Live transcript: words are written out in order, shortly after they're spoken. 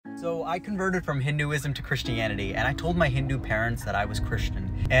So I converted from Hinduism to Christianity, and I told my Hindu parents that I was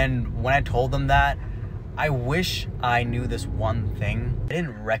Christian. And when I told them that, I wish I knew this one thing. I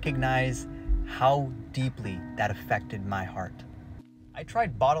didn't recognize how deeply that affected my heart. I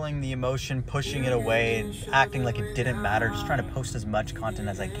tried bottling the emotion, pushing it away, and acting like it didn't matter, just trying to post as much content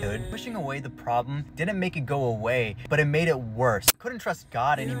as I could. Pushing away the problem didn't make it go away, but it made it worse. I couldn't trust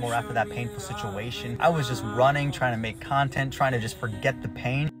God anymore after that painful situation. I was just running, trying to make content, trying to just forget the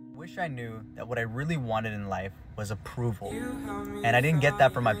pain. I wish I knew that what I really wanted in life was approval. And I didn't get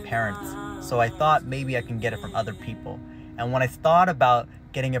that from my parents, so I thought maybe I can get it from other people. And when I thought about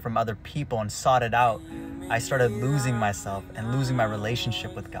getting it from other people and sought it out, I started losing myself and losing my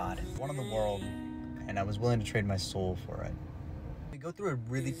relationship with God. I wanted the world, and I was willing to trade my soul for it. We go through a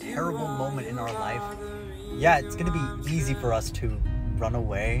really terrible moment in our life. Yeah, it's gonna be easy for us to run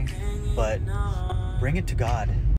away, but bring it to God.